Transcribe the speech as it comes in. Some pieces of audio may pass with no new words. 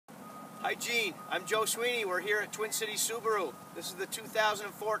Hi Gene, I'm Joe Sweeney. We're here at Twin Cities Subaru. This is the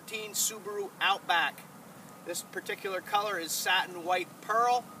 2014 Subaru Outback. This particular color is satin white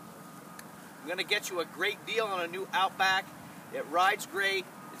pearl. I'm going to get you a great deal on a new Outback. It rides great.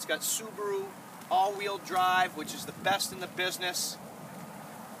 It's got Subaru all-wheel drive, which is the best in the business.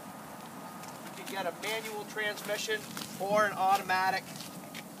 You can get a manual transmission or an automatic.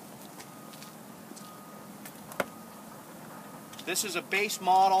 This is a base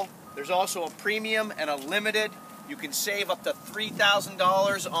model. There's also a premium and a limited. You can save up to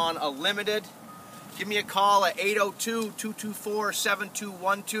 $3,000 on a limited. Give me a call at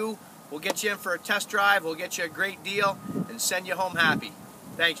 802-224-7212. We'll get you in for a test drive. We'll get you a great deal and send you home happy.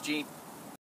 Thanks, Gene.